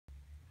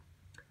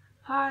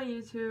Hi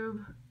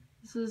YouTube,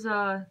 this is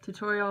a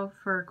tutorial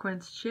for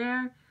Quint's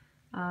chair.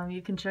 You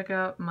can check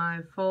out my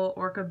full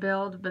Orca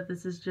build, but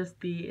this is just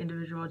the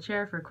individual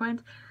chair for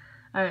Quint.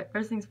 Alright,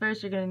 first things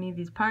first, you're going to need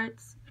these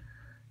parts.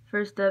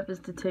 First step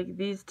is to take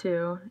these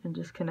two and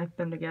just connect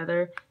them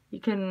together. You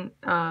can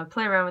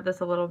play around with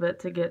this a little bit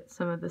to get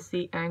some of the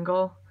seat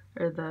angle,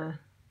 or the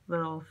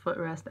little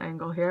footrest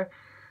angle here.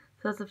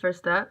 So that's the first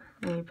step,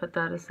 and you put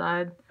that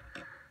aside.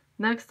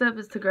 Next step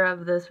is to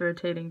grab this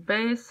rotating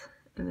base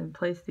and then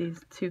place these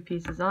two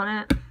pieces on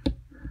it,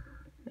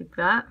 like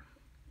that.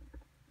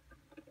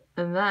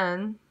 And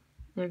then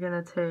you're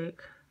gonna take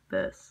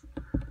this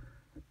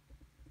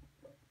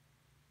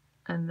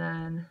and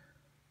then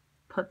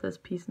put this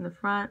piece in the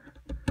front,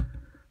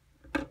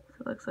 so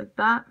it looks like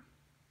that.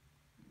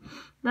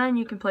 Then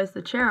you can place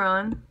the chair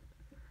on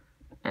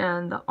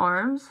and the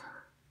arms,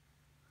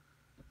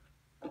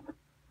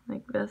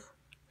 like this.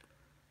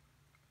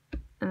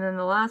 And then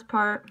the last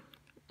part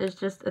is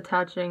just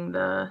attaching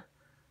the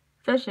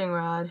fishing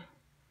rod.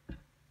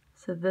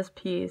 So this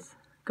piece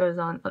goes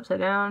on upside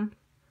down,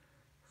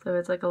 so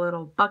it's like a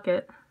little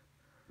bucket,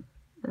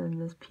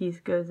 and this piece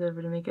goes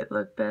over to make it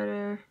look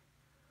better,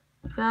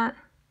 like that.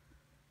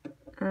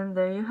 And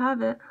there you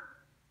have it.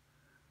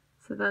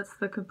 So that's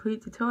the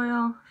complete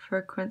tutorial for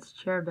Quint's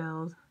chair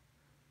build.